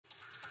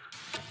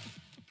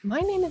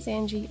My name is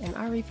Angie and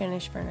I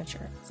refinish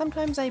furniture.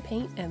 Sometimes I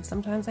paint and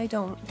sometimes I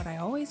don't, but I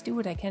always do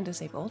what I can to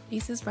save old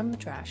pieces from the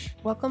trash.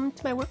 Welcome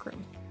to my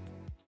workroom.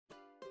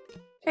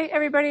 Hey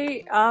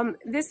everybody,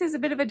 this is a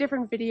bit of a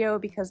different video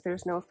because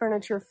there's no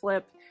furniture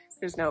flip,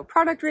 there's no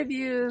product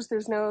reviews,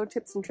 there's no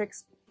tips and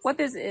tricks. What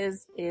this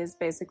is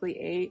basically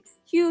a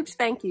huge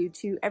thank you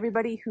to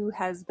everybody who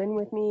has been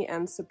with me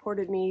and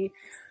supported me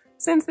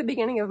since the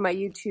beginning of my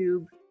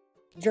YouTube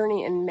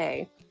journey in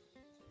May.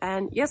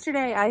 And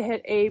yesterday I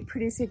hit a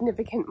pretty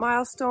significant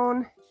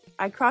milestone.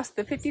 I crossed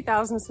the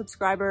 50,000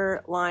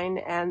 subscriber line,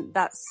 and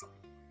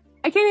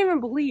I can't even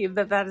believe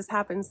that that has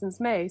happened since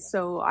May.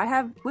 So I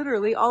have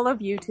literally all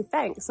of you to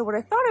thank. So what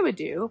I thought I would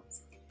do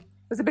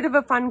was a bit of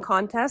a fun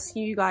contest.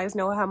 You guys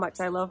know how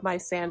much I love my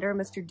sander,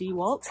 Mr.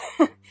 Dewalt.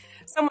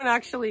 Someone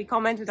actually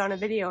commented on a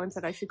video and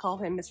said I should call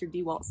him Mr.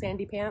 Dewalt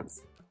Sandy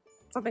Pants.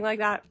 Something like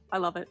that. I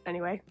love it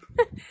anyway.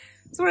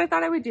 So what I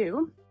thought I would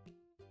do,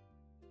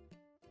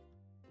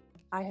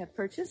 I have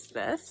purchased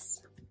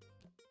this.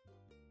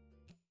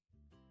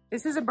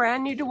 This is a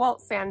brand new Dewalt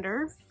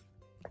sander.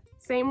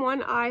 Same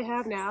one I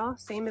have now,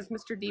 same as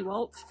Mr.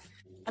 Dewalt.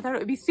 I thought it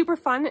would be super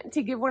fun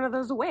to give one of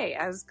those away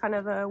as kind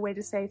of a way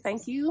to say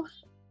thank you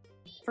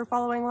for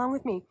following along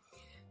with me.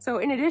 So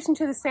in addition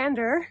to the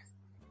sander,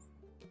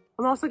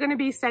 I'm also going to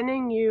be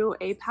sending you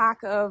a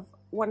pack of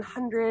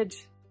 100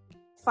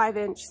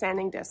 5-inch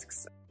sanding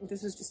discs.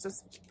 This is just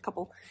a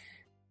couple,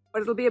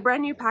 but it'll be a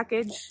brand new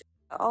package,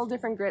 all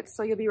different grits,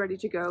 so you'll be ready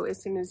to go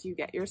as soon as you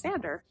get your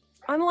sander.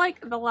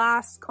 Unlike the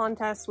last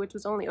contest, which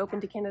was only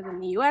open to Canada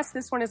and the US,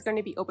 this one is going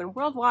to be open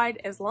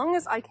worldwide. As long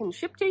as I can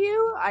ship to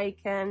you, I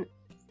can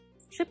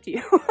ship to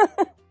you.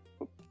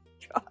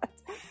 God.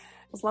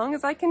 As long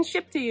as I can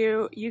ship to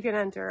you, you can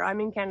enter. I'm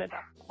in Canada.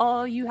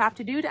 All you have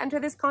to do to enter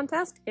this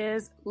contest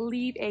is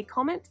leave a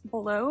comment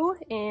below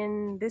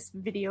in this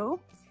video.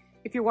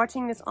 If you're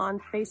watching this on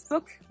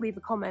Facebook, leave a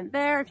comment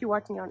there. If you're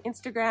watching on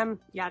Instagram,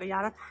 yada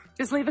yada,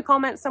 just leave a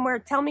comment somewhere.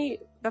 Tell me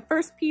the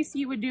first piece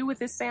you would do with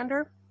this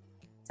sander.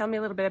 Tell me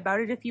a little bit about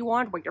it if you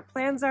want, what your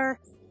plans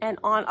are. And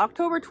on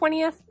October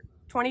 20th,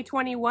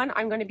 2021,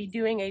 I'm going to be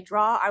doing a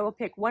draw. I will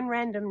pick one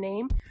random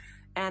name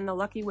and the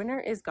lucky winner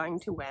is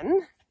going to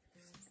win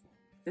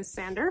this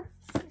sander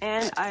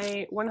and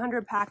a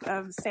 100 pack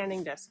of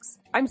sanding discs.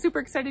 I'm super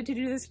excited to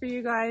do this for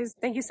you guys.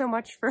 Thank you so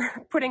much for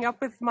putting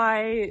up with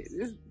my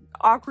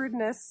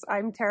awkwardness.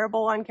 I'm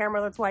terrible on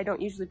camera. That's why I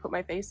don't usually put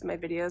my face in my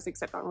videos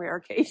except on rare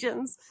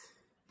occasions.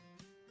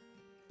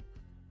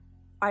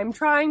 I'm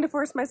trying to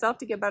force myself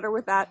to get better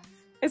with that.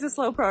 It's a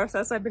slow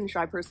process. I've been a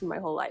shy person my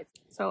whole life.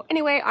 So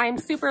anyway, I'm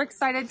super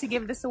excited to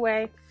give this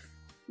away.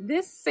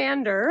 This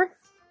sander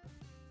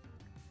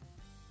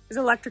is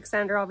an electric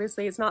sander,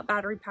 obviously. It's not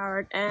battery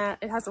powered, and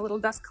it has a little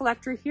dust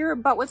collector here.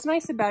 But what's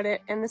nice about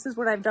it, and this is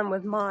what I've done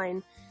with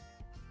mine,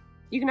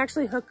 you can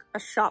actually hook a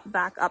shop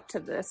vac up to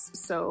this,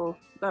 so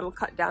that'll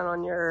cut down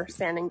on your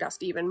sanding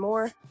dust even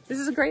more. This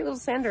is a great little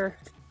sander.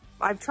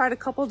 I've tried a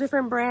couple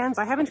different brands.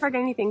 I haven't tried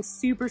anything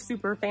super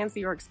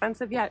fancy or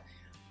expensive yet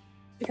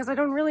because I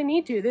don't really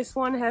need to. This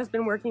one has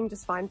been working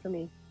just fine for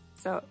me.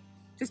 So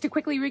just to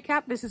quickly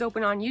recap, this is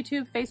open on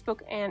YouTube,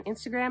 Facebook, and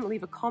Instagram.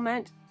 Leave a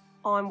comment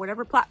on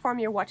whatever platform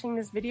you're watching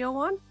this video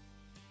on.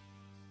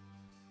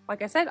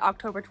 Like I said,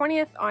 October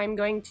 20th, I'm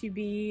going to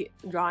be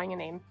drawing a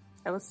name.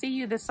 I will see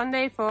you this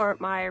Sunday for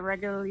my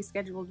regularly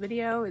scheduled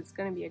video. It's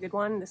going to be a good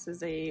one. This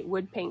is a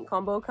wood paint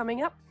combo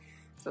coming up,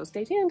 so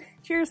stay tuned.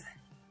 Cheers!